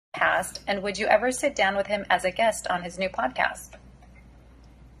past, and would you ever sit down with him as a guest on his new podcast?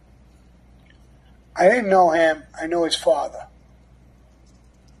 I didn't know him. I knew his father.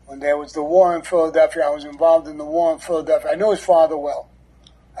 When there was the war in Philadelphia, I was involved in the war in Philadelphia. I knew his father well.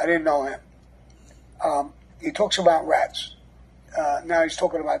 I didn't know him. He talks about rats. Now he's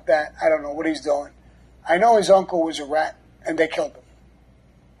talking about that. I don't know what he's doing. I know his uncle was a rat, and they killed him.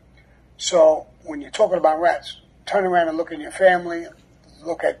 So when you're talking about rats, turn around and look at your family,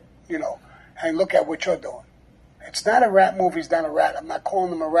 look at, and look at what you're doing. It's not a rat movie. It's not a rat. I'm not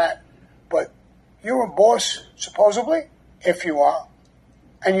calling him a rat. But you're a boss, supposedly, if you are,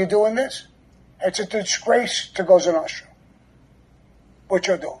 and you're doing this. It's a disgrace to Cosa Nostra, what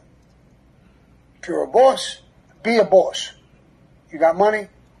you're doing. If you're a boss, be a boss. You got money,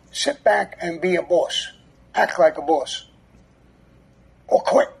 sit back and be a boss. Act like a boss. Or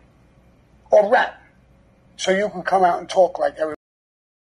quit. Or rap. So you can come out and talk like everybody.